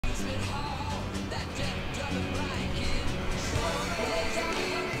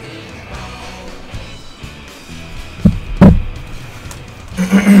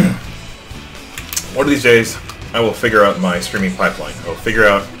One of these days, I will figure out my streaming pipeline. I will figure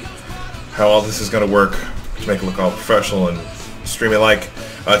out how all this is going to work to make it look all professional and streamy-like.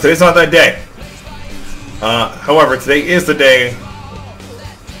 Today's not that day. However, today is the day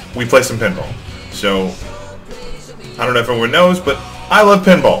we play some pinball. So, I don't know if everyone knows, but I love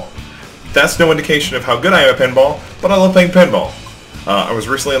pinball. That's no indication of how good I am at pinball, but I love playing pinball. I was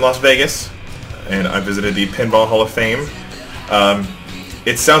recently in Las Vegas, and I visited the Pinball Hall of Fame.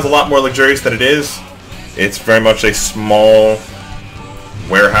 It sounds a lot more luxurious than it is. It's very much a small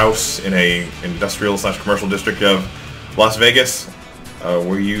warehouse in a industrial/commercial district of Las Vegas,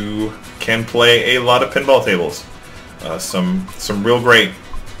 where you can play a lot of pinball tables. Some real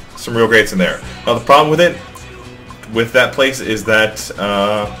greats in there. Now the problem with that place is that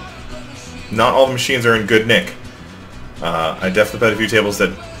not all the machines are in good nick. I definitely played a few tables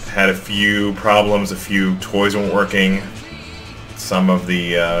that had a few problems, a few toys weren't working, some of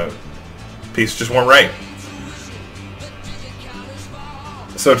the pieces just weren't right.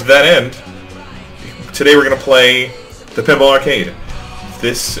 So to that end, today we're going to play the Pinball Arcade.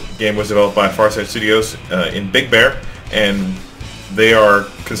 This game was developed by Farside Studios in Big Bear, and they are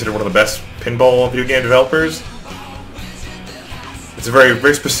considered one of the best pinball video game developers. It's a very,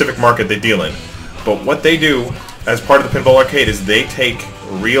 very specific market they deal in. But what they do as part of the Pinball Arcade is they take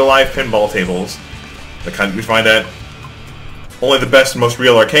real-life pinball tables, the kind we find at only the best and most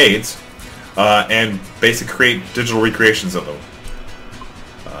real arcades, and basically create digital recreations of them.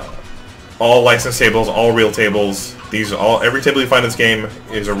 All licensed tables, all real tables. Every table you find in this game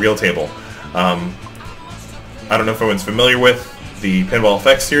is a real table. I don't know if everyone's familiar with the Pinball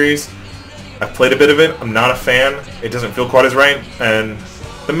FX series. I've played a bit of it. I'm not a fan. It doesn't feel quite as right, and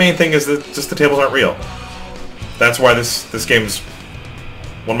the main thing is that just the tables aren't real. That's why this game's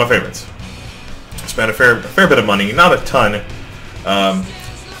one of my favorites. I spent a fair bit of money, not a ton.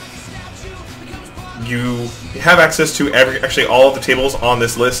 You have access to actually all of the tables on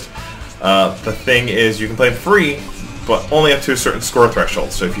this list. The thing is, you can play them free, but only up to a certain score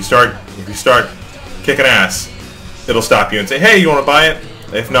threshold. So if you start kicking ass, it'll stop you and say, "Hey, you want to buy it?"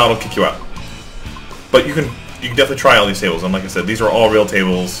 If not, it'll kick you out. But you can definitely try all these tables. And like I said, these are all real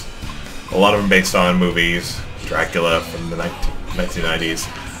tables. A lot of them based on movies, Dracula from the 1990s.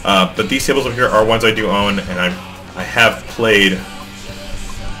 But these tables over here are ones I do own, and I have played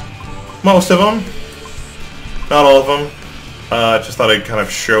most of them, not all of them. Just thought I'd kind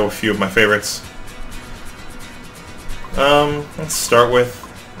of show a few of my favorites. Let's start with,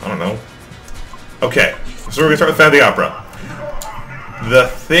 I don't know. Okay, so we're going to start with Phantom of the Opera. The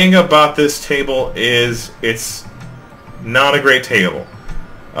thing about this table is it's not a great table.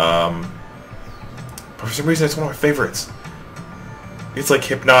 But for some reason it's one of my favorites. It's like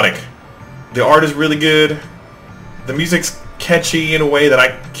hypnotic. The art is really good. The music's catchy in a way that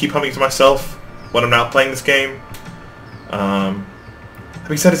I keep humming to myself when I'm not playing this game.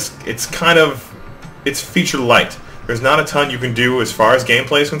 Having said, it's feature light. There's not a ton you can do as far as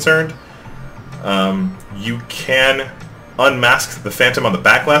gameplay is concerned. You can unmask the Phantom on the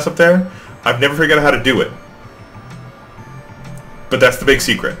back glass up there. I've never figured out how to do it, but that's the big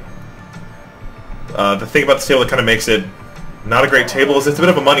secret. The thing about this table that kind of makes it not a great table is it's a bit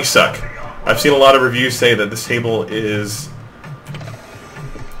of a money suck. I've seen a lot of reviews say that this table is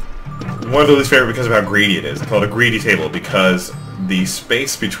one of the least favorite because of how greedy it is. It's called a greedy table because the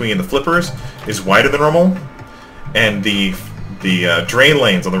space between the flippers is wider than normal, and the drain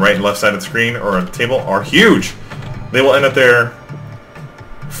lanes on the right and left side of the screen or on the table are huge. They will end up there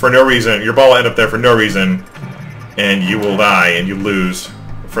for no reason. Your ball will end up there for no reason, and you will die and you lose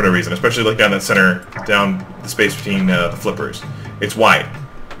for no reason. Especially like down that center, down the space between the flippers. It's wide.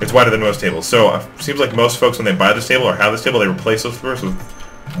 It's wider than most tables. So it seems like most folks, when they buy this table or have this table, they replace those flippers with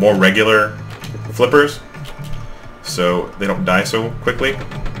more regular flippers, so they don't die so quickly.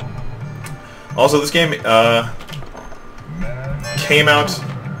 Also, this game came out.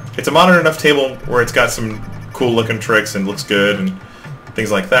 It's a modern enough table where it's got some cool looking tricks and looks good and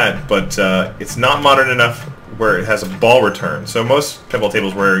things like that, but it's not modern enough where it has a ball return. So most pinball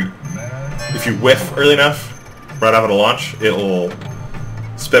tables, where if you whiff early enough right out of the launch, it'll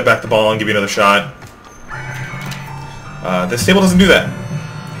spit back the ball and give you another shot. This table doesn't do that.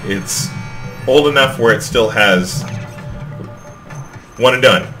 It's old enough where it still has one and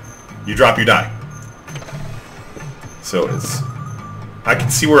done. You drop, you die. So I can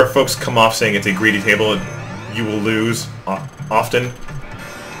see where folks come off saying it's a greedy table. You will lose often.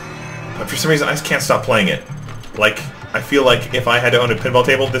 But for some reason, I just can't stop playing it. Like, I feel like if I had to own a pinball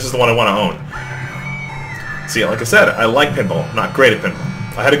table, this is the one I want to own. See, like I said, I like pinball. I'm not great at pinball.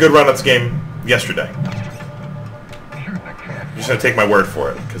 I had a good run on this game yesterday. You're just gonna take my word for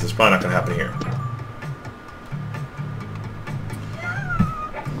it, because it's probably not gonna happen here.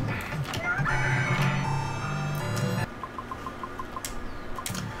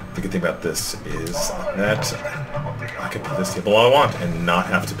 The good thing about this is that I can put this table all I want and not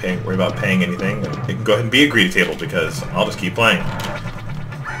have to worry about paying anything. And it can go ahead and be a greedy table because I'll just keep playing.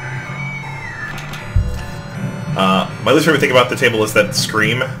 My least favorite thing about the table is that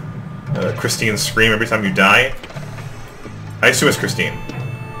scream. Christine's scream every time you die. I assume it's Christine.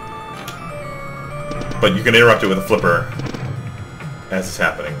 But you can interrupt it with a flipper as it's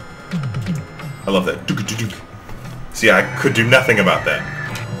happening. I love that. See, I could do nothing about that.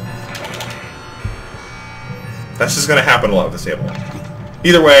 That's just going to happen a lot with this table.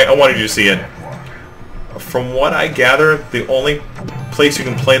 Either way, I wanted you to see it. From what I gather, the only place you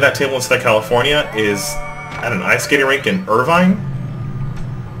can play that table in Southern California is at an ice skating rink in Irvine,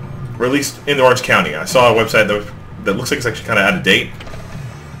 or at least in Orange County. I saw a website that looks like it's actually kind of out of date,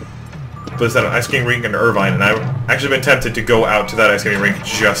 but it's at an ice skating rink in Irvine, and I've actually been tempted to go out to that ice skating rink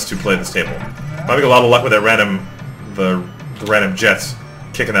just to play this table. I'm having a lot of luck with that the random jets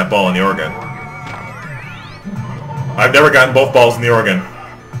kicking that ball in the organ. I've never gotten both balls in the organ.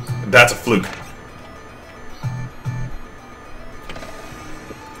 That's a fluke.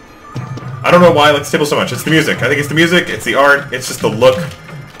 I don't know why I like this table so much. It's the music. I think it's the music, it's the art, it's just the look.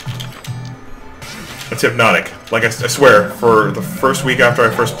 It's hypnotic. Like I swear, for the first week after I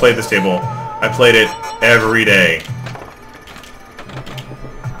first played this table, I played it every day.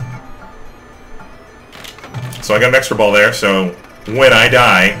 So I got an extra ball there, so when I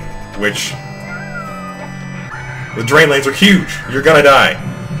die, which... the drain lanes are huge. You're gonna die.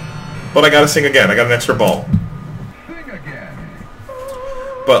 But I gotta sing again. I got an extra ball.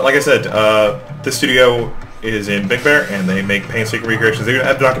 But like I said, this studio is in Big Bear, and they make painstaking recreations. They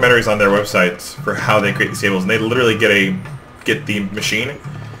have documentaries on their websites for how they create these tables, and they literally get the machine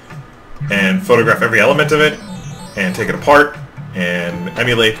and photograph every element of it, and take it apart, and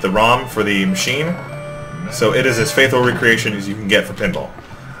emulate the ROM for the machine. So it is as faithful a recreation as you can get for pinball.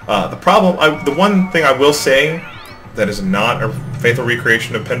 The one thing I will say that is not a faithful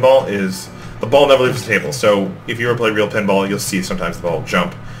recreation of pinball is the ball never leaves the table. So if you ever play real pinball, you'll see sometimes the ball will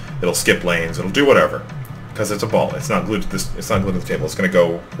jump, it'll skip lanes, it'll do whatever, because it's a ball. It's not glued to this. It's not glued to the table. It's going to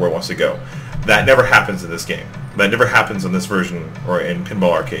go where it wants to go. That never happens in this game. That never happens in this version or in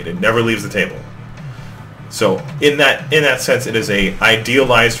Pinball Arcade. It never leaves the table. So in that sense, it is a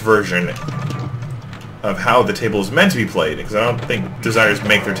idealized version of how the table is meant to be played, because I don't think designers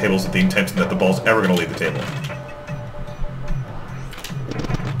make their tables with the intention that the ball's ever going to leave the table.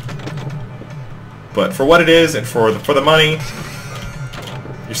 But for what it is, and for the money,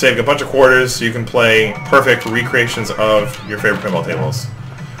 you're saving a bunch of quarters so you can play perfect recreations of your favorite pinball tables.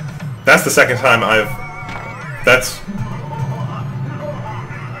 That's the second time that's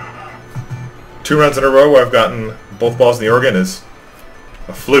 2 runs in a row where I've gotten both balls in the organ is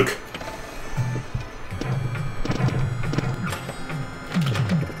a fluke.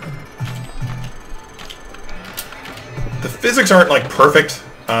 The physics aren't like perfect.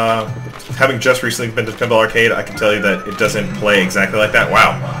 Having just recently been to Pinball Arcade, I can tell you that it doesn't play exactly like that.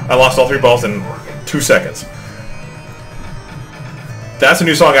 Wow, I lost all 3 balls in 2 seconds. That's a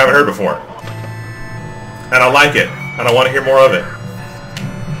new song I haven't heard before. And I like it, and I want to hear more of it.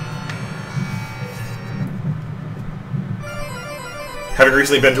 Having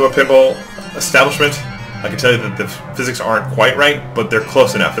recently been to a pinball establishment, I can tell you that the physics aren't quite right, but they're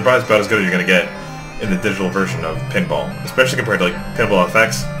close enough. They're probably about as good as you're going to get in the digital version of pinball, especially compared to like Pinball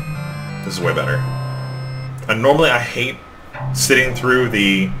FX. This is way better. And normally I hate sitting through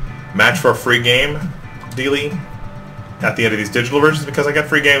the match for a free game dealie at the end of these digital versions because I get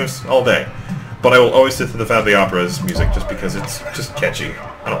free games all day. But I will always sit through the Phantom of the Opera's music just because it's just catchy.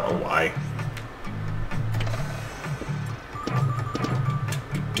 I don't know why.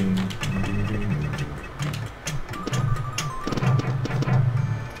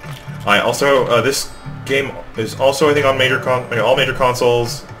 I also this game is also I think on all major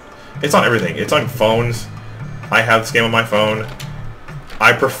consoles. It's on everything. It's on phones. I have this game on my phone.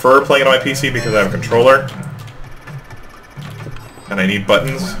 I prefer playing it on my PC because I have a controller and I need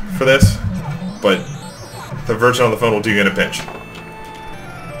buttons for this. But the version on the phone will do you in a pinch.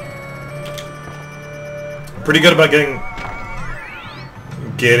 I'm pretty good about getting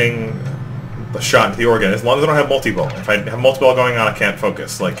a shot into the organ as long as I don't have multi-ball. If I have multi-ball going on, I can't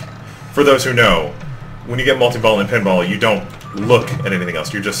focus. Like, for those who know, when you get multi-ball in pinball, you don't look at anything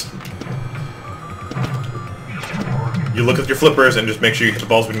else. You look at your flippers and just make sure you hit the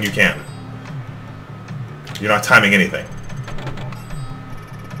balls when you can. You're not timing anything.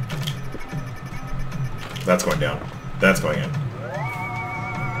 That's going down. That's going in.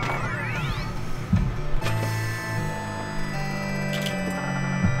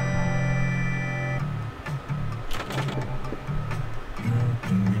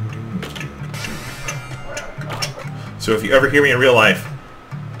 So if you ever hear me in real life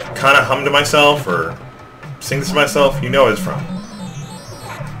kind of hum to myself or sing this to myself, you know what it's from.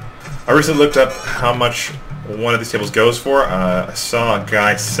 I recently looked up how much one of these tables goes for. I saw a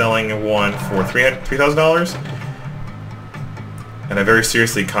guy selling one for $3,000, and I very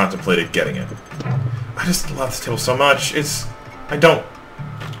seriously contemplated getting it. I just love this table so much. I don't,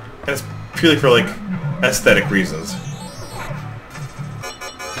 and it's purely for like aesthetic reasons.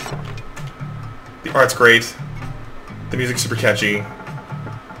 The art's great. The music's super catchy.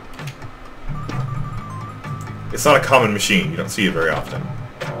 It's not a common machine. You don't see it very often.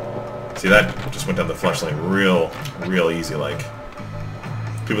 See, that just went down the flush lane real easy like.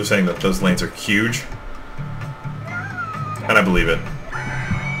 People are saying that those lanes are huge. And I believe it.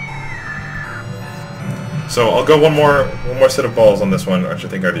 So I'll go one more set of balls on this one, which I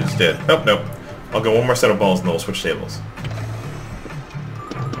think I already just did. Nope. I'll go one more set of balls and then we'll switch tables.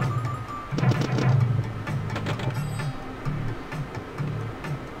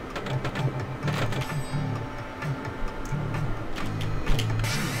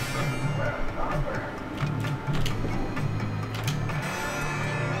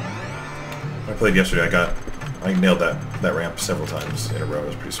 I played yesterday. I nailed that ramp several times in a row. It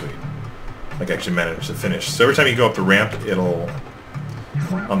was pretty sweet. Like, I actually managed to finish. So every time you go up the ramp, it'll,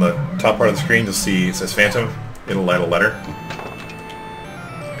 on the top part of the screen, you'll see it says Phantom. It'll light a letter,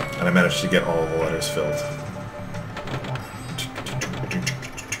 and I managed to get all the letters filled.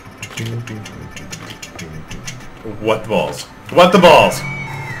 What the balls? What the balls?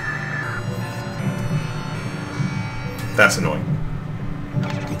 That's annoying.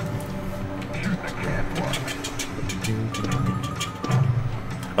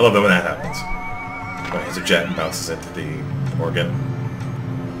 I love that when that happens. When it hits a jet and bounces into the organ.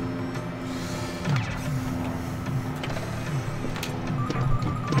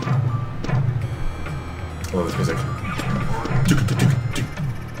 I love this music.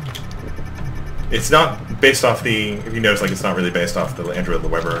 It's not based off the... If you notice, like, it's not really based off the Andrew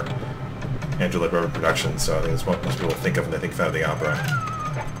Lloyd Webber production, so I think it's what most people think of when they think Phantom of the Opera.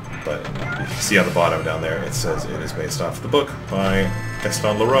 But you can see on the bottom down there, it says it is based off the book by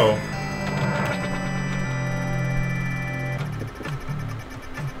Gaston Leroux.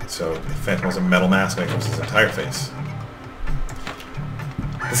 So the Phantom has a metal mask and it covers his entire face.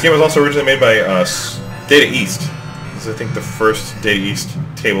 This game was also originally made by Data East. This is, I think, the first Data East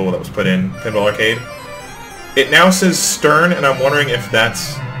table that was put in Pinball Arcade. It now says Stern, and I'm wondering if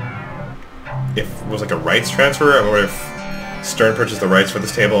it was like a rights transfer, or if Stern purchased the rights for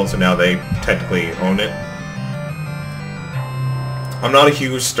this table, and so now they technically own it. I'm not a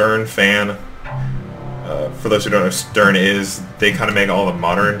huge Stern fan. For those who don't know what Stern is, they kind of make all the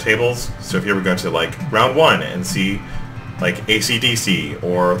modern tables. So if you ever go to like Round 1 and see like AC/DC,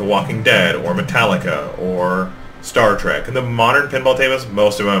 or The Walking Dead, or Metallica, or Star Trek, and the modern pinball tables,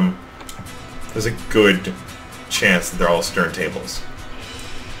 most of them, there's a good chance that they're all Stern tables.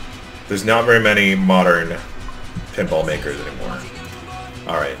 There's not very many modern pinball makers anymore.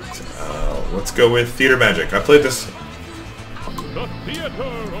 Alright, let's go with Theater Magic. I played this.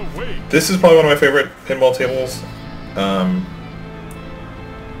 This is probably one of my favorite pinball tables.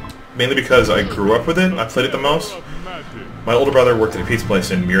 Mainly because I grew up with it. I played it the most. My older brother worked at a pizza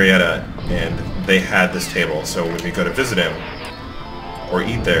place in Murrieta, and they had this table, so when we go to visit him or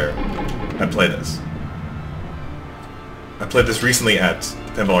eat there, I'd play this. I played this recently at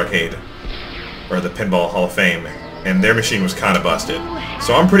Pinball Arcade, or the Pinball Hall of Fame, and their machine was kind of busted.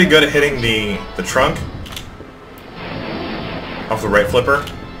 So I'm pretty good at hitting the trunk off the right flipper,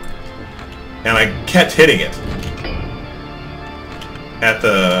 and I kept hitting it at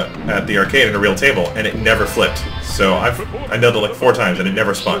the arcade in a real table, and it never flipped. So I nailed it like 4 times, and it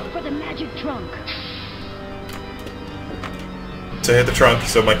never spun. To hit the trunk,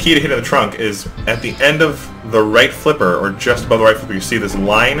 so my key to hitting the trunk is at the end of the right flipper, or just above the right flipper, you see this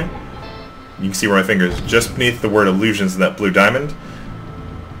line. You can see where my finger is, just beneath the word Illusions in that blue diamond.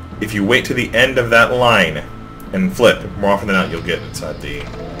 If you wait to the end of that line and flip, more often than not you'll get inside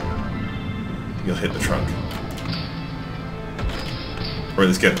you'll hit the trunk. Or at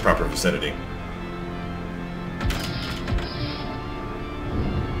least get in the proper vicinity.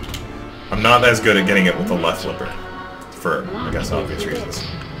 I'm not as good at getting it with the left flipper, for, I guess, obvious reasons.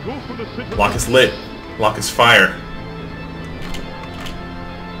 Lock is lit. Lock is fire.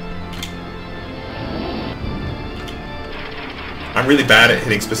 I'm really bad at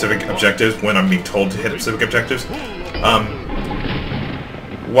hitting specific objectives when I'm being told to hit specific objectives.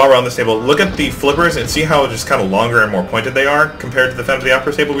 While we're on this table, look at the flippers and see how just kind of longer and more pointed they are compared to the Phantom of the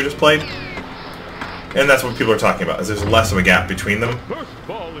Opera table we just played. And that's what people are talking about, is there's less of a gap between them.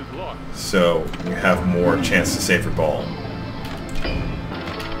 So you have more chance to save your ball.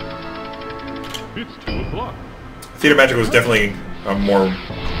 Theater Magic was definitely a more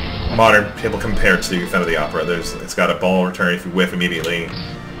modern table compared to Phantom of the Opera. It's got a ball return if you whiff immediately.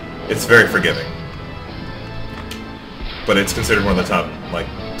 It's very forgiving. But it's considered one of the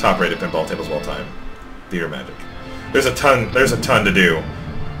top-rated pinball tables of all time. Theater Magic. There's a ton to do.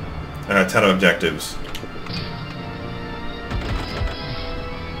 And a ton of objectives.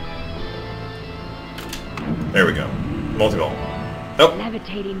 There we go. Multi-ball. Oh,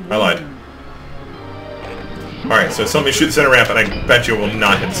 I lied. Alright, so somebody shoot the center ramp, and I bet you will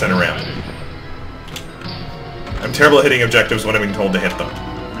not hit the center ramp. I'm terrible at hitting objectives when I'm being told to hit them.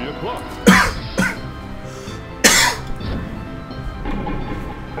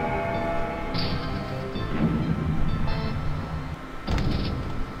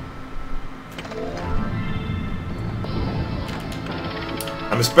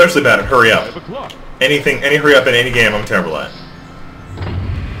 I'm especially bad at hurry up. Any hurry up in any game, I'm terrible at.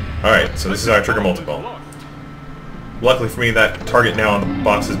 Alright, so this is how I trigger multi-ball. Luckily for me, that target now on the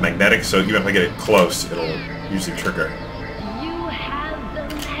box is magnetic, so even if I get it close, it'll usually trigger. You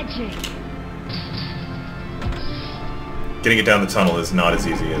have the magic. Getting it down the tunnel is not as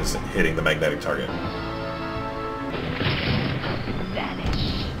easy as hitting the magnetic target.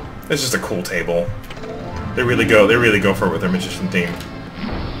 Vanish. It's just a cool table. They really go for it with their magician theme.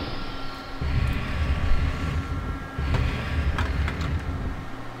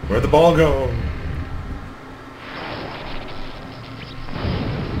 Where'd the ball go?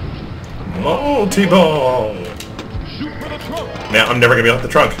 Multi-ball! Now, I'm never going to be off the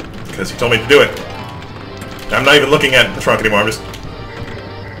trunk, because he told me to do it. I'm not even looking at the trunk anymore, I'm just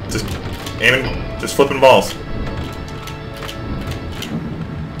aiming, just flipping balls.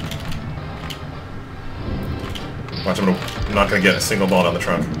 Watch, I'm not going to get a single ball down the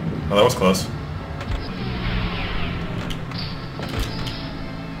trunk. Oh, that was close.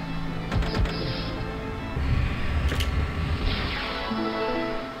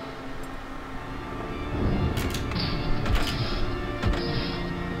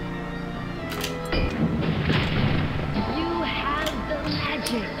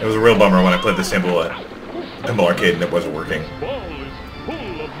 It was a real bummer when I played this table at Pinball Arcade and it wasn't working.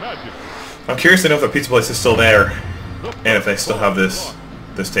 I'm curious to know if the pizza place is still there and if they still have this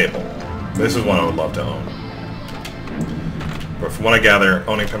table. This is one I would love to own. But from what I gather,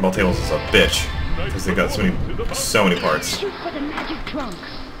 owning pinball tables is a bitch because they've got so many parts.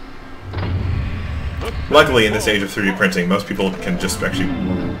 Luckily, in this age of 3D printing, most people can just actually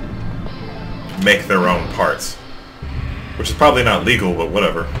make their own parts. Which is probably not legal, but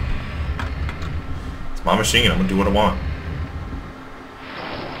whatever. It's my machine, I'm gonna do what I want.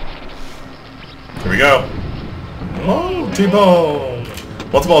 Here we go. Multi-ball!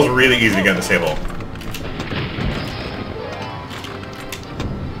 Multi-ball is really easy to get on this table.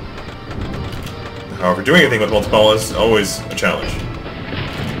 However, doing anything with multi-ball is always a challenge.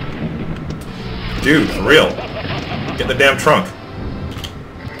 Dude, for real. Get in the damn trunk.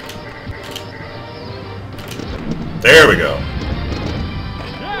 There we go.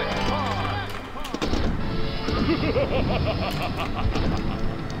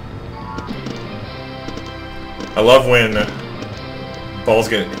 I love when balls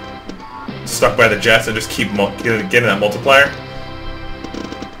get stuck by the jets and just keep getting that multiplier.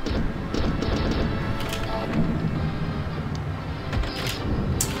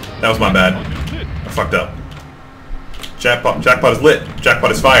 That was my bad. I fucked up. Jackpot is lit. Jackpot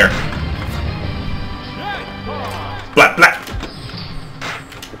is fire. Blat, blat!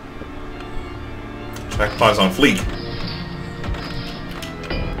 Jackpot is on fleek.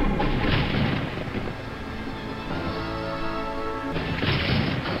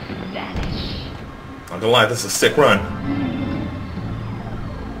 Not gonna lie, this is a sick run.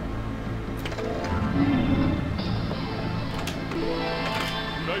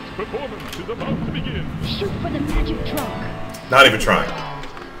 Tonight's performance is about to begin. Shoot for the magic trunk. Not even trying.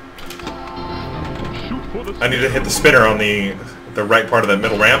 I need to hit the spinner on the right part of that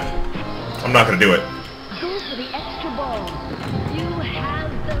middle ramp. I'm not going to do it. Go for the extra ball. You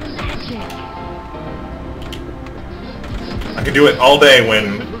have the magic. I can do it all day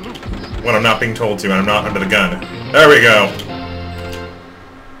when I'm not being told to and I'm not under the gun. There we go.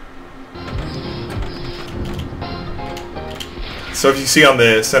 So if you see on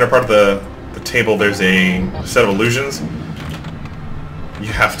the center part of the table there's a set of illusions.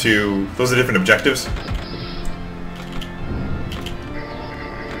 you have to... Those are different objectives.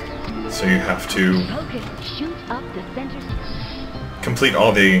 So you have to Focus. Shoot up the center. complete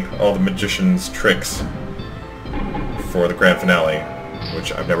all the magician's tricks for the grand finale,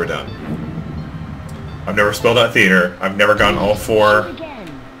 which I've never done. I've never spelled out theater. I've never gotten all 4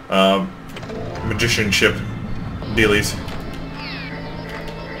 Again. magicianship dealies.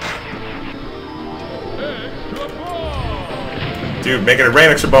 Extra ball! Dude, making it rain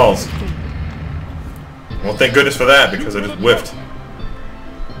extra balls. Well, thank goodness for that, because I just whiffed.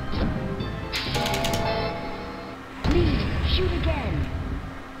 Lead. Shoot again.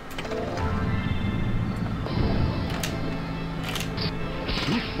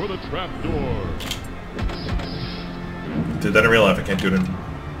 Shoot for the trapdoor. Did that in real life, I can't do it in...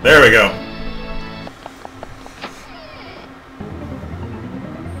 There we go!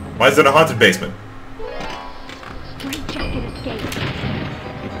 Why is it a haunted basement? Straight jacket escape.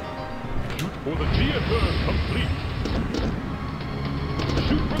 Shoot for the theater complete.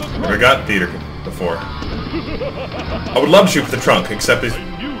 Shoot for the Never trunk. got theater before. I would love to shoot for the trunk, except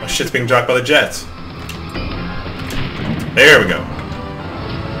my shit's being dropped by the jets. There we go.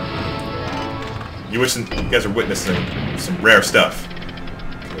 You guys are witnessing some rare stuff.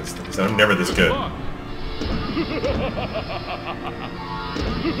 Because I'm never this good.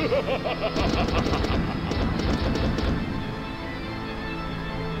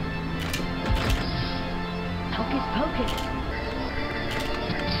 Hocus pocus.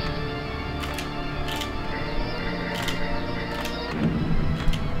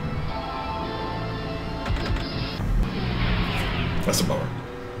 That's a bummer.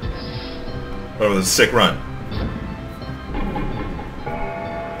 But it was a sick run.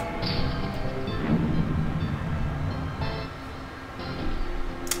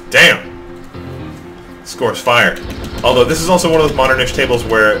 Damn! Score's fired. Although this is also one of those modern-ish tables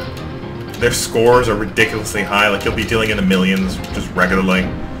where their scores are ridiculously high. Like, you'll be dealing in the millions just regularly.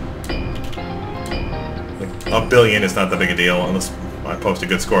 Like, a billion is not that big a deal unless I post a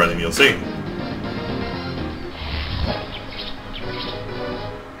good score, then you'll see.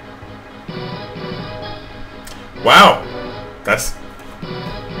 Wow! That's...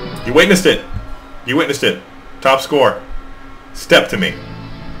 You witnessed it! You witnessed it. Top score. Step to me.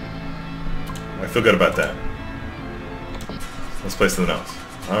 I feel good about that. Let's play something else.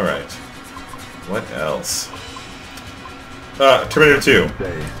 Alright. What else? Terminator 2.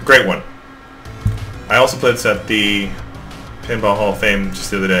 Great one. I also played this at the Pinball Hall of Fame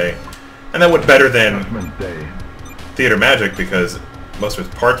just the other day. And that went better than Theater Magic because most of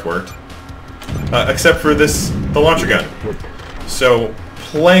its parts worked. Except for the launcher gun. So,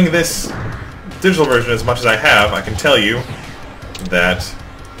 playing this digital version as much as I have, I can tell you that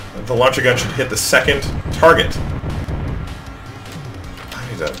the launcher gun should hit the second target. I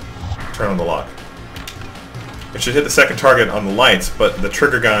need to turn on the lock. It should hit the second target on the lights, but the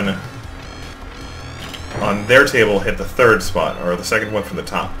trigger gun on their table hit the third spot, or the second one from the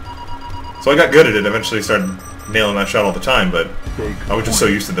top. So I got good at it, eventually started nailing that shot all the time, but I was just so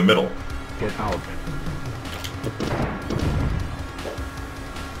used to the middle. Get out.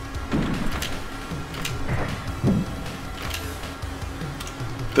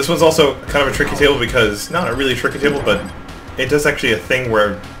 This one's also kind of a tricky table because, not a really tricky table, but it does actually a thing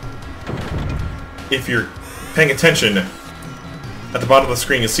where if you're paying attention, at the bottom of the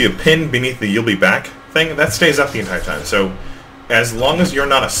screen you'll see a pin beneath the "you'll be back" thing. That stays up the entire time. So as long as you're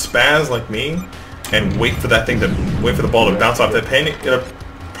not a spaz like me and wait for the ball to bounce off that pin, it'll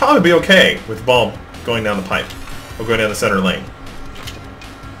probably be okay with the ball going down the pipe or going down the center lane.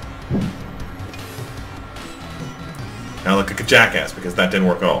 Now look like a jackass because that didn't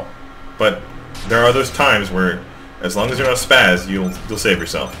work at all. But there are those times where, as long as you're not a spaz, you'll save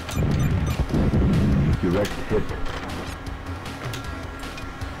yourself. Direct hit.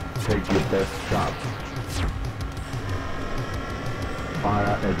 Take your best shot. Fire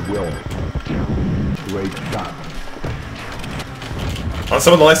at will. Great shot. On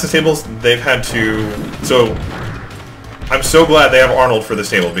some of the license tables, they've had to... So, I'm so glad they have Arnold for this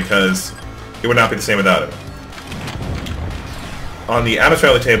table because it would not be the same without him. On the Addams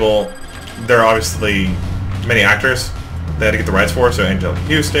Family table, there are obviously many actors they had to get the rights for, so Angelica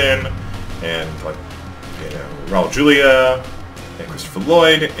Houston, and like, Raul Julia, and Christopher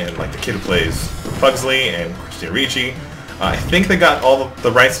Lloyd, and like the kid who plays Pugsley, and Christina Ricci. I think they got all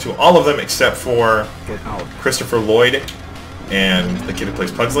the rights to all of them except for Christopher Lloyd and the kid who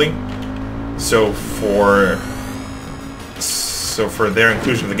plays Pugsley. So for their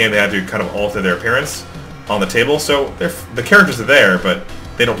inclusion in the game, they had to kind of alter their appearance on the table. So the characters are there, but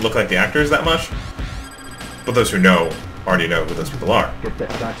they don't look like the actors that much. But those who know already know who those people are. Get that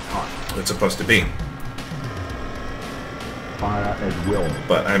back hot. It's supposed to be. Fire at will.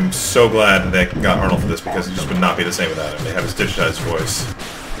 But I'm so glad that they got Arnold for this because it just would not be the same without him. They have his digitized voice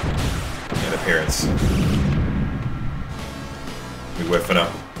and appearance. We whiffing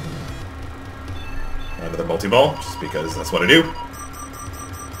up another multi-ball, just because that's what I do.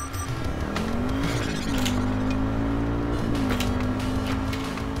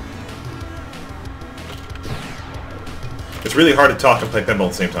 It's really hard to talk and play pinball at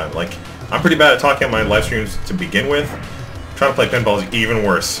the same time. Like, I'm pretty bad at talking on my live streams to begin with. Trying to play pinball is even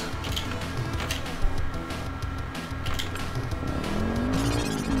worse.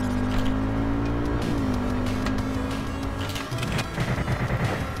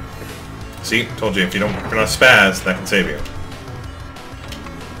 See? Told you, if you're not spaz, that can save you.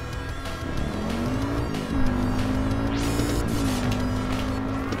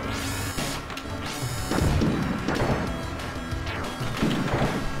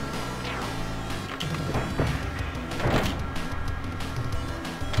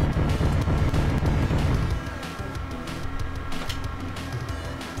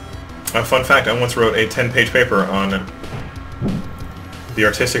 A fun fact, I once wrote a 10-page paper on the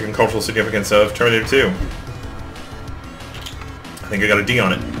artistic and cultural significance of Terminator 2. I think I got a D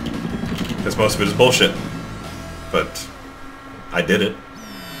on it, because most of it is bullshit. But I did it.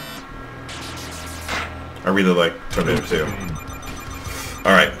 I really like Terminator 2.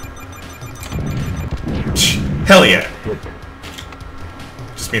 Alright. Hell yeah!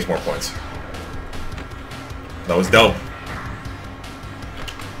 Just means more points. That was dope.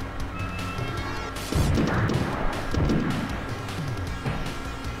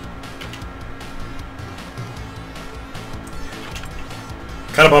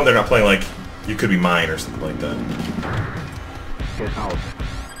 Kind of bummed they're not playing like You Could Be Mine or something like that. Get out.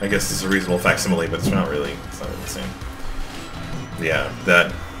 I guess it's a reasonable facsimile, but it's not really the same. Yeah,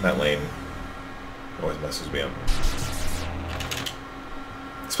 that lane always messes me up.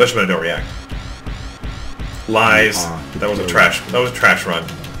 Especially when I don't react. Lies. That was a trash run.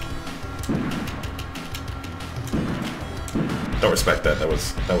 Don't respect that. That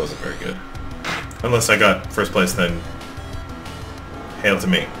wasn't very good. Unless I got first place, then hail to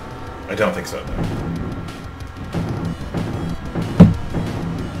me. I don't think so, though.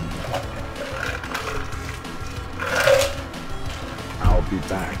 I'll be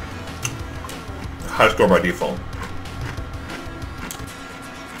back. High score by default.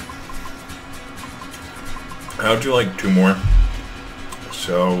 How would you like two more?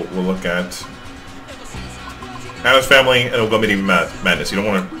 So we'll look at Adam's Family and We'll Go Medieval Madness. You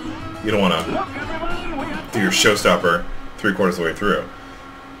don't want to do your showstopper 3/4 of the way through.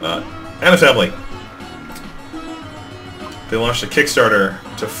 Adam's Family. They launched a Kickstarter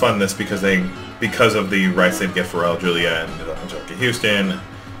to fund this because of the rights they'd get for Raul Julia and Angelica Houston.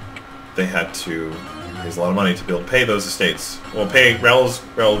 They had to raise a lot of money to be able to pay those estates. Well, pay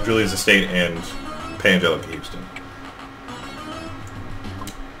Raul Julia's estate and pay Angelica Houston.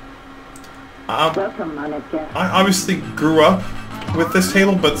 I obviously grew up with this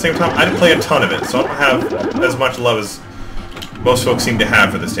table, but at the same time, I didn't play a ton of it, so I don't have as much love as most folks seem to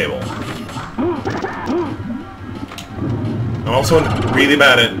have for this table. I'm also really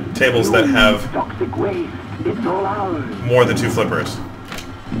bad at tables that have more than two flippers.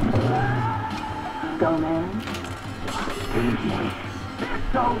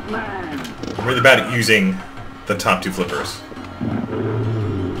 I'm really bad at using the top two flippers.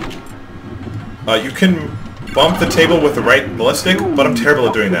 You can bump the table with the right ballistic, but I'm terrible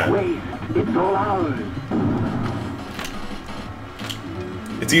at doing that.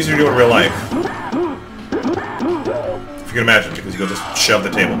 It's easier to do in real life. If you can imagine, because you go just shove the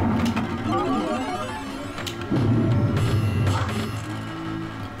table.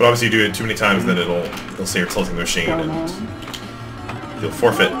 But obviously you do it too many times, then it'll say you're tilting the machine and you'll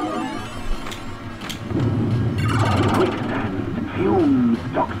forfeit.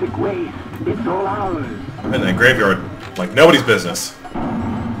 Toxic waste, it's all ours. I'm in that graveyard like nobody's business.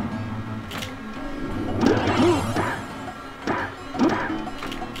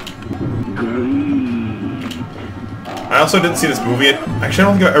 I also didn't see this movie. Actually, I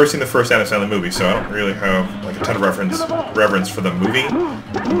don't think I've ever seen the first Adam Sandler movie, so I don't really have like a ton of reverence for the movie.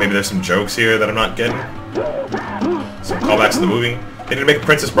 Maybe there's some jokes here that I'm not getting. Some callbacks to the movie. They need to make a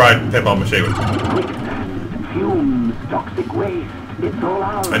Princess Bride pinball machine. Toxic waste, it's all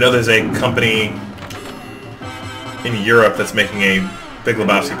ours. I know there's a company in Europe that's making a Big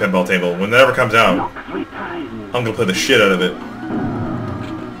Lebowski pinball table. When that ever comes out, I'm gonna play the shit out of it.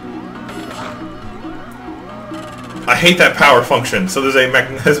 I hate that power function. So there's a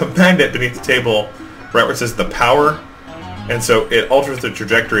magnet beneath the table, right where it says the power, And so it alters the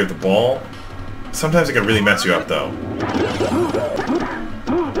trajectory of the ball. Sometimes it can really mess you up, though.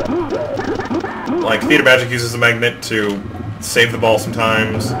 Like, Theater Magic uses the magnet to save the ball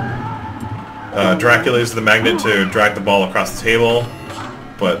sometimes. Dracula uses the magnet to drag the ball across the table.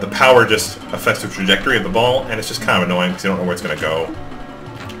 But the power just affects the trajectory of the ball, and it's just kind of annoying because you don't know where it's going to go.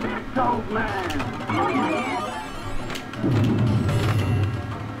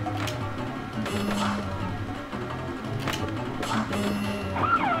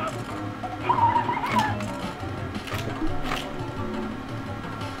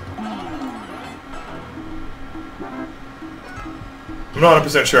 I'm not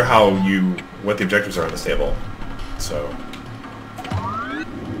 100% sure what the objectives are on this table, so...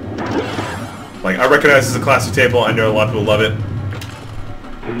 Like, I recognize this as a classic table, I know a lot of people love it.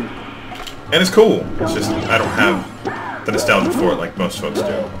 And it's cool, it's just, I don't have the nostalgia for it like most folks do.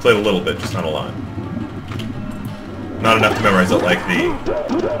 I played a little bit, just not a lot. Not enough to memorize it like the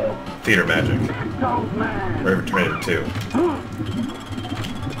Theater Magic. Or even Terminator 2.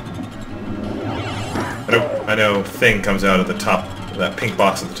 I know Thing comes out at the top, that pink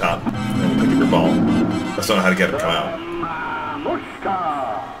box at the top, and you pick up your ball. I just don't know how to get it to come out.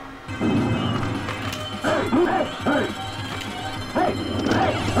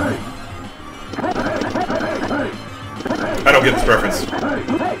 I don't get this reference.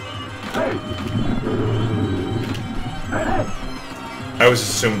 I always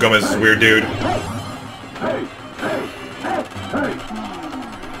assume Gomez is a weird dude. I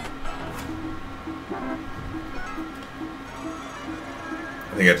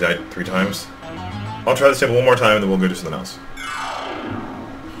think I died 3 times. I'll try this table one more time and then we'll go do something else.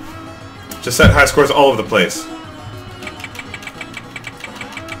 Just set high scores all over the place.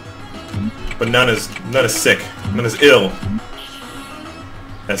 But none is sick. None is ill.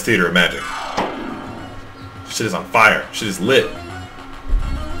 That's Theater of Magic. Shit is on fire. Shit is lit.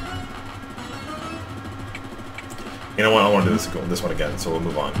 You know what? I want to do this one again, so we'll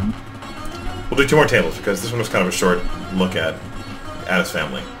move on. We'll do 2 more tables because this one was kind of a short look at Addis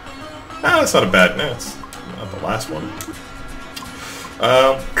Family. Ah, that's not a bad. No, it's not the last one.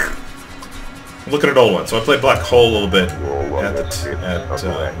 Look at an old one. So I played Black Hole a little bit at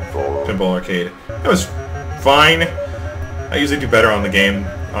Pinball Arcade. It was fine. I usually do better on the game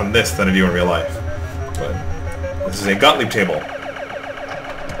on this than I do in real life. But this is a Gottlieb table.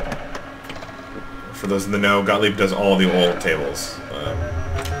 For those in the know, Gottlieb does all the old tables.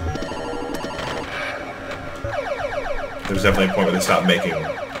 There's definitely a point where they stopped making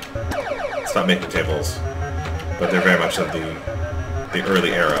tables, but they're very much of the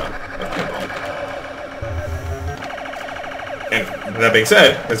early era of pinball. And that being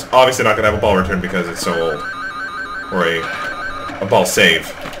said, it's obviously not going to have a ball return because it's so old, or a ball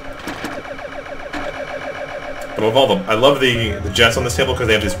save. But of all I love the jets on this table because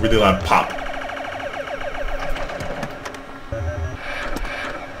they have this really loud pop,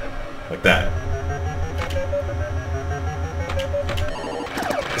 like that.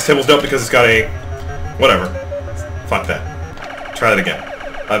 This table's dope because it's got a... whatever. Fuck that. Try that again.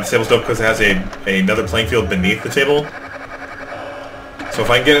 This table's dope because it has another playing field beneath the table. So if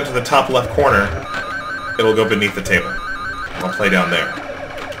I can get into the top left corner, it'll go beneath the table. I'll play down there.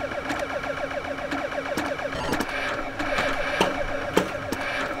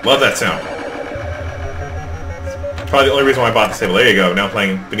 Love that sound. Probably the only reason why I bought this table. There you go. Now I'm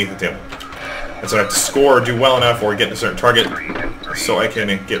playing beneath the table. And so I have to score or do well enough or get to a certain target so I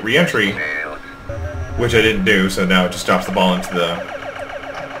can get re-entry, which I didn't do, so now it just drops the ball into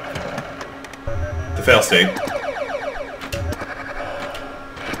the fail state.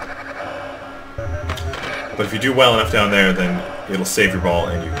 But if you do well enough down there, then it'll save your ball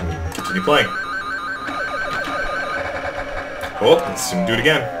and you can continue playing. Oh, let's soon do it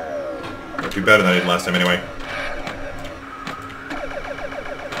again. I'll do better than I did last time anyway.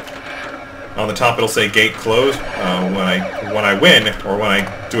 On the top it'll say gate closed. When I win, or when I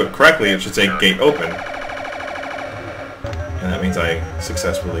do it correctly, it should say gate open. And that means I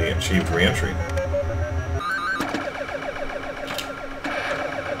successfully achieved re-entry.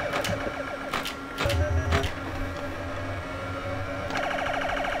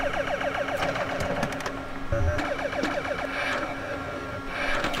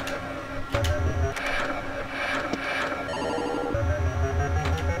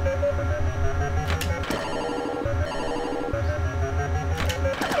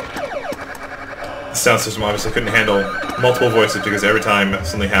 The sound system obviously couldn't handle multiple voices because every time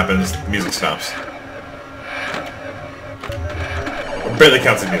something happens, the music stops. It barely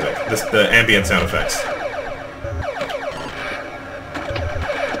counts as music. The ambient sound effects.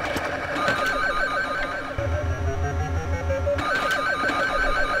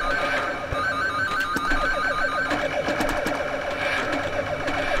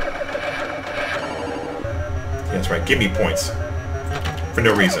 give me points for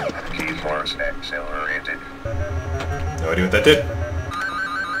no reason. GeForce accelerated. No idea what that did.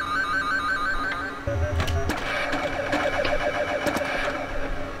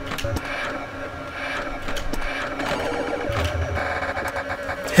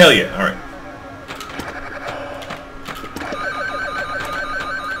 Hell yeah! All right.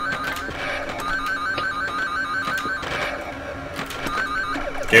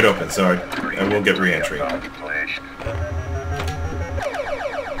 Gate open, so I will get re-entry.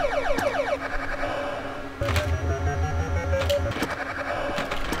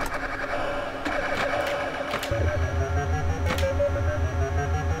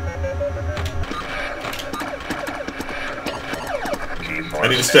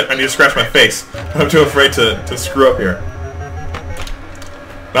 I need to scratch my face. I'm too afraid to screw up here.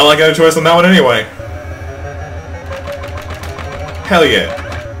 Not like I had a choice on that one anyway. Hell yeah.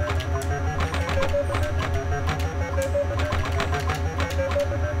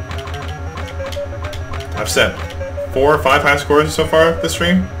 I've set 4 or 5 high scores so far this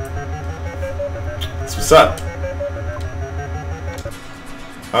stream. That's what's up.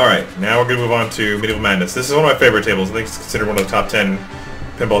 Alright, now we're going to move on to Medieval Madness. This is one of my favorite tables. I think it's considered one of the top 10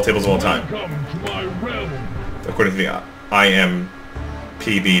 pinball tables of all time. Welcome to my realm. According to the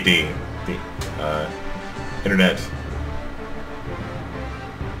IMPBD, the Internet.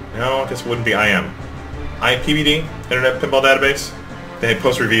 No, I guess it wouldn't be IM. IMPBD, Internet Pinball Database. They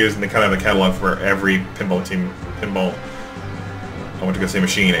post reviews and they kind of have a catalog for every pinball team. I went to go say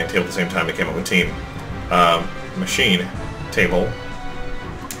machine and table at the same time. They came up with team. Machine table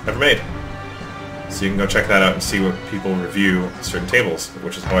ever made. So you can go check that out and see what people review certain tables,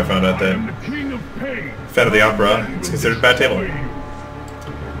 which is how I found out that Phantom of the Opera is considered a bad table.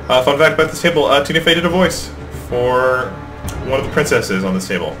 Fun fact about this table, Tina Fey did a voice for one of the princesses on this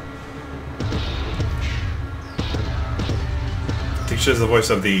table. I think she does the voice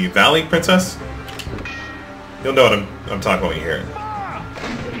of the Valley Princess. You'll know what I'm talking about when you hear it.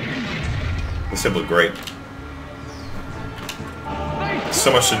 This table is great. So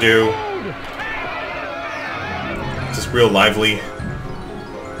much to do. Just real lively.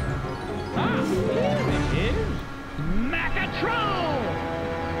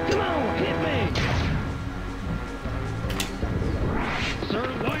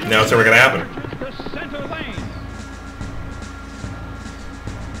 Now it's never gonna happen.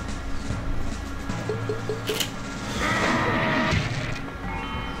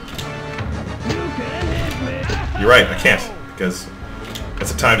 You're right, I can't, because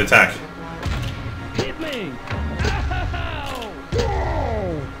it's a timed attack. Hit me!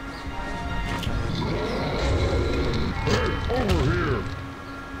 Over here!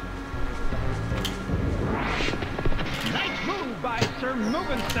 Nice move by Sir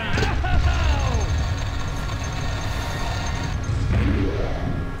Mogenstein!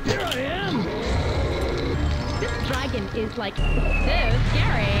 Here I am! This dragon is like so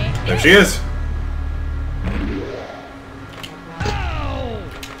scary. There she is.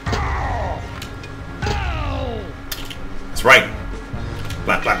 That's right.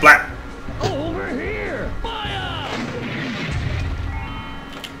 Blat, blat, blat. Over here! Fire!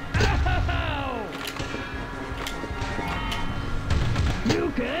 Ow!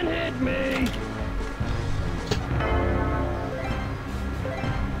 You can hit me!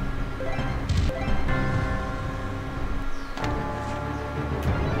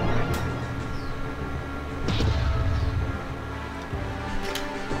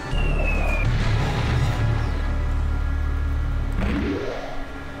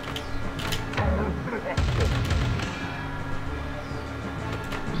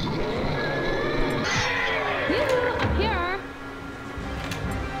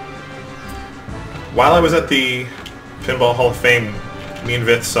 While I was at the Pinball Hall of Fame, me and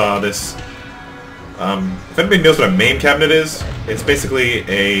Vith saw this. If anybody knows what a main cabinet is, it's basically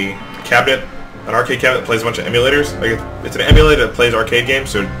a cabinet, an arcade cabinet that plays a bunch of emulators. Like it's an emulator that plays arcade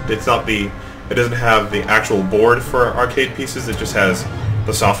games, so it's not it doesn't have the actual board for arcade pieces. It just has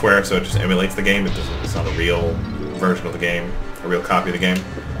the software, so it just emulates the game. It's not a real version of the game, a real copy of the game.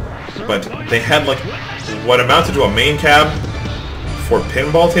 But they had like what amounted to a main cab for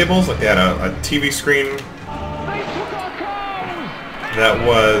pinball tables. Like they had a TV screen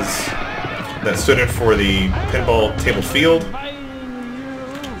that stood in for the pinball table field,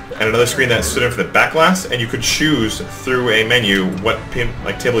 and another screen that stood in for the back glass, and you could choose through a menu what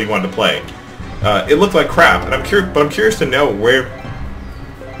table you wanted to play. It looked like crap, and I'm curious to know where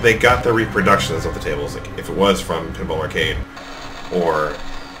they got the reproductions of the tables, like if it was from Pinball Arcade or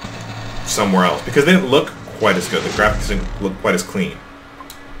somewhere else, because they didn't look quite as good. The graphics didn't look quite as clean.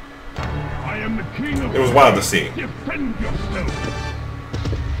 I am the king of It was wild to see. Defend yourself.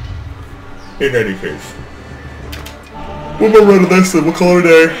 In any case. One more run of this and we'll call it a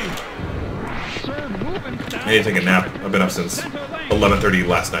day. Sir Rubenstein. I need to take a nap. I've been up since 11:30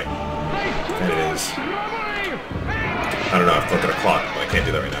 last night. And it is... I don't know, I have to look at a clock, but I can't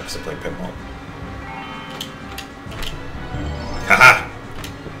do that right now because I'm playing pinball. Haha!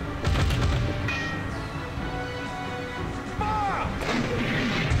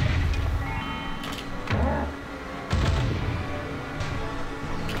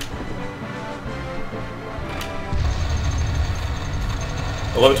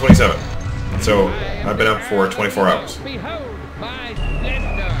 $11:27. So I've been up for 24 hours. Behold my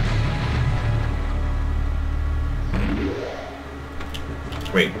splendor.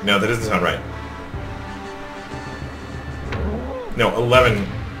 Wait, no, that doesn't sound right. No,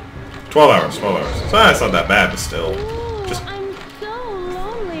 12 hours, 12 hours. So that's not that bad, but still. Ooh, Just I'm so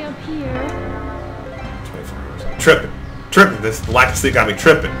lonely up here. 24 hours. Tripping. Tripping. This lack of sleep got me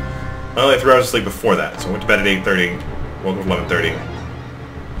tripping. I only had 3 hours of sleep before that, so I went to bed at 8:30, woke up at 11:30.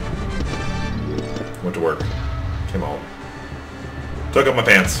 Went to work. Came home. Took up my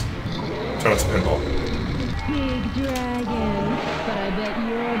pants. Turned on some pinball. Big dragon, but I bet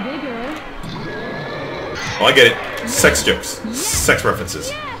you're bigger. Well, I get it. Sex jokes. Sex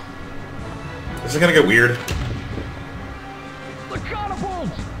references. Is it gonna get weird? The catapult!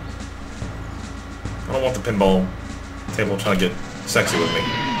 I don't want the pinball table trying to get sexy with me.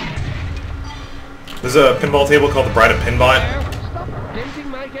 There's a pinball table called the Bride of Pinbot, Stop denting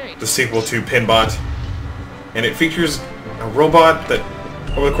my gate. the sequel to Pinbot, and it features a robot that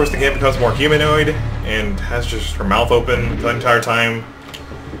over the course of the game becomes more humanoid and has just her mouth open the entire time.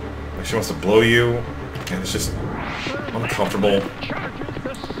 Like she wants to blow you, and it's just uncomfortable.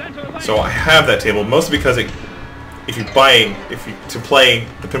 So I have that table mostly because to play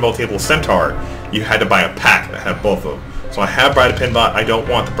the pinball table Centaur, you had to buy a pack that had both of them. So I have Bride of Pinbot. I don't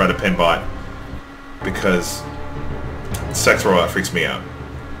want the Bride of Pinbot because sex robot freaks me out.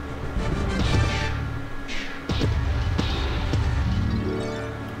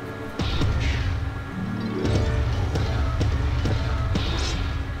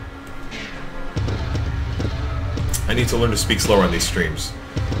 I need to learn to speak slower on these streams.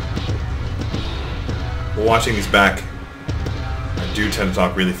 While watching these back, I do tend to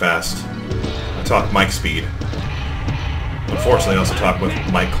talk really fast. I talk mic speed. Unfortunately, I also talk with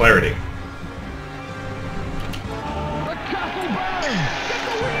mic clarity. The castle burns! Get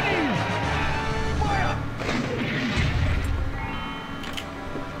the wheelies! Fire!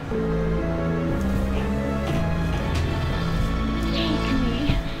 Take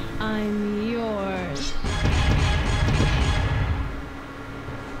me. I'm yours.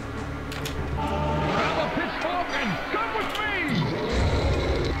 Grab a pitchfork and come with me!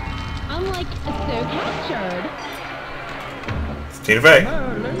 I'm like so captured. It's Tina Fey.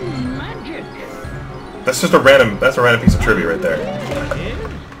 Merlin magic! That's a random piece of trivia right there.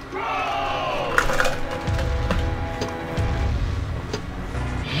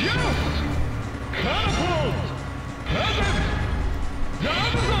 Catapult! Present!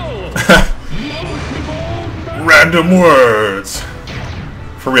 Damsel! Random words!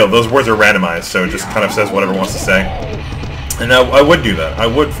 For real, those words are randomized, so it just kind of says whatever it wants to say. And I would do that. I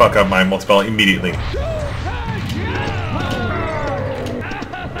would fuck up my multi-ball immediately.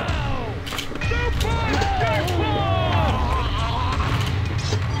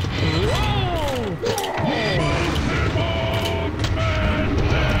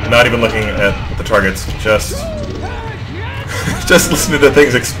 Not even looking at the targets, just just listening to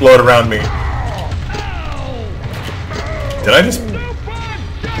things explode around me. Did I just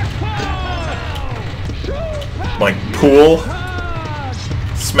like pool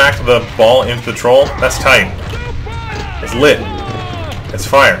smack the ball into the troll? That's tight. It's lit. It's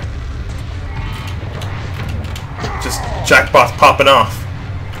fire. Just jackpots popping off.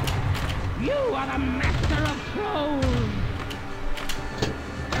 You are the master of trolls!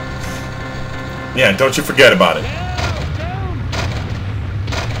 Yeah, don't you forget about it.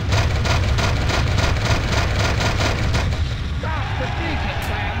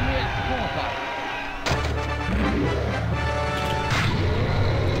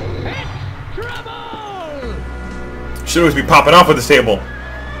 Should always be popping off with this table.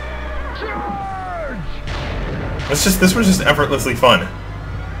 This was just effortlessly fun.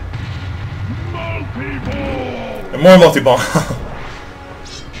 And more multi-ball.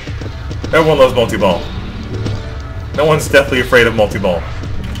 Everyone loves multi-ball. No one's deathly afraid of multi-ball.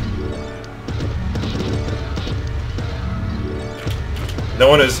 No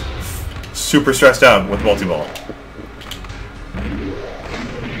one is super stressed out with multi-ball.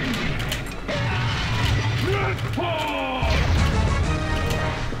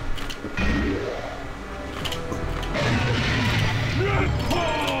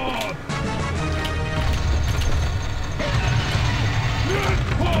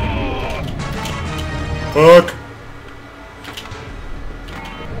 Fuck!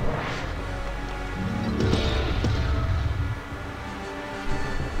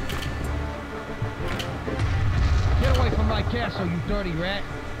 Get away from my castle, you dirty rat.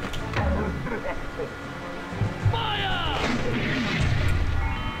 Fire!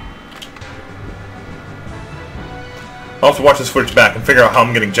 I'll have to watch this footage back and figure out how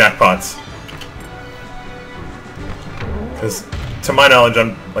I'm getting jackpots. Because, to my knowledge,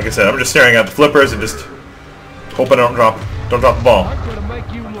 like I said, I'm just staring at the flippers and just hoping I don't drop the ball. I'm gonna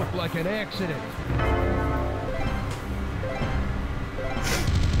make you look like an accident.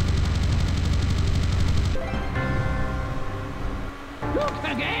 Look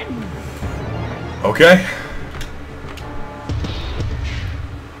again! Okay.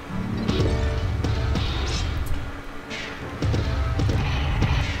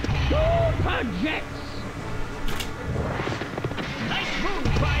 Projects! Nice move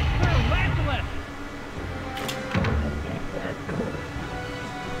by Sir Lancelot!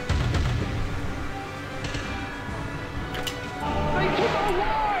 They took our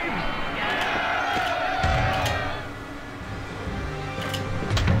lives!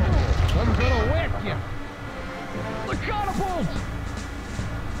 I'm gonna whack you! The catapult!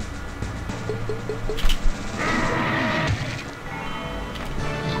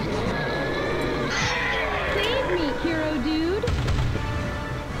 Save me, hero dude.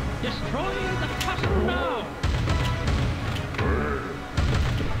 Destroy the castle now!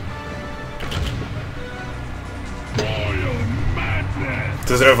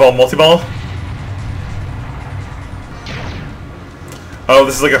 Does it involve multi-ball? Oh,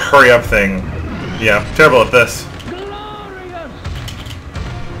 this is like a hurry-up thing. Yeah, terrible at this. Glorious!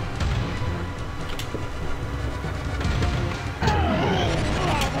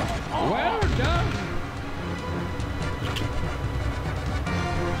 Well done!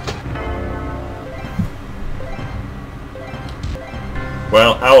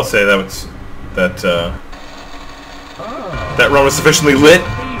 Well, I will say that run was sufficiently lit,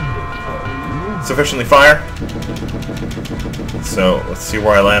 sufficiently fire. So let's see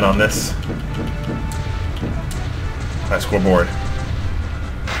where I land on this. High scoreboard.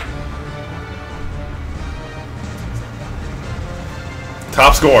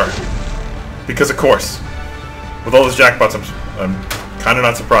 Top score, because of course, with all those jackpots, I'm kind of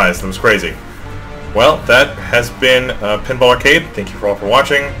not surprised. That was crazy. Well, that has been Pinball Arcade. Thank you all for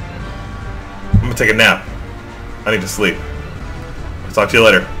watching. I'm gonna take a nap. I need to sleep. I'll talk to you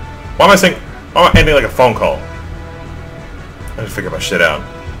later. Why am I ending like a phone call? I need to figure my shit out.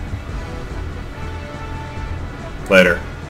 Later.